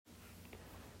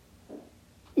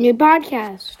New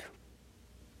podcast.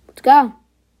 Let's go.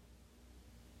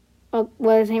 Well,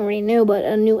 this ain't really new, but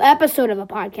a new episode of a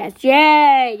podcast.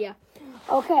 Yay!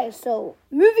 Okay, so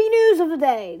movie news of the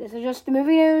day. This is just the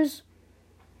movie news.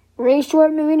 Really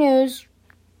short movie news.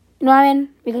 You know what I mean?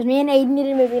 Because me and Aiden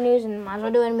needed movie news, and might as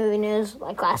well do movie news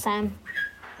like last time.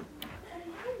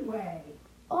 Anyway.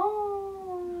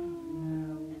 Oh.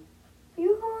 No.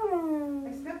 You got him.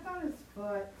 I stepped on his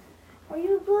foot. Are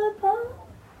you good, Pop?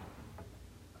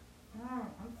 Oh,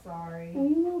 I'm sorry. Are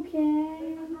you okay?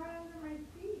 It was right under my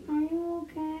feet. Are you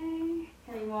okay?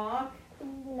 Can he walk?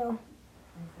 No.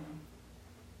 Okay.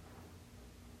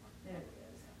 There it is.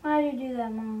 Why did you do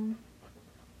that, Mom?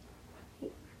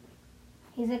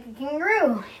 He's like a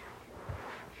kangaroo.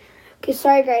 Okay,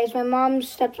 sorry guys. My mom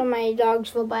stepped on my dog's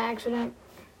foot by accident.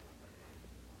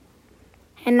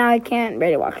 And now I can't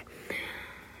barely walk.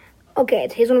 Okay,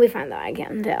 he's gonna be fine though, I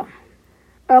can tell.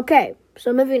 Okay,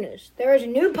 so movie news. There is a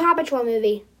new Paw Patrol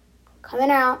movie coming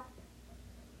out.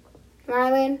 You know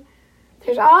what I mean?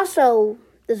 There's also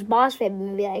this Boss Baby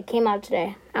movie that came out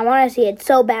today. I want to see it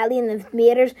so badly in the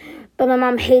theaters, but my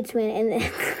mom hates me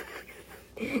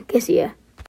and kiss you.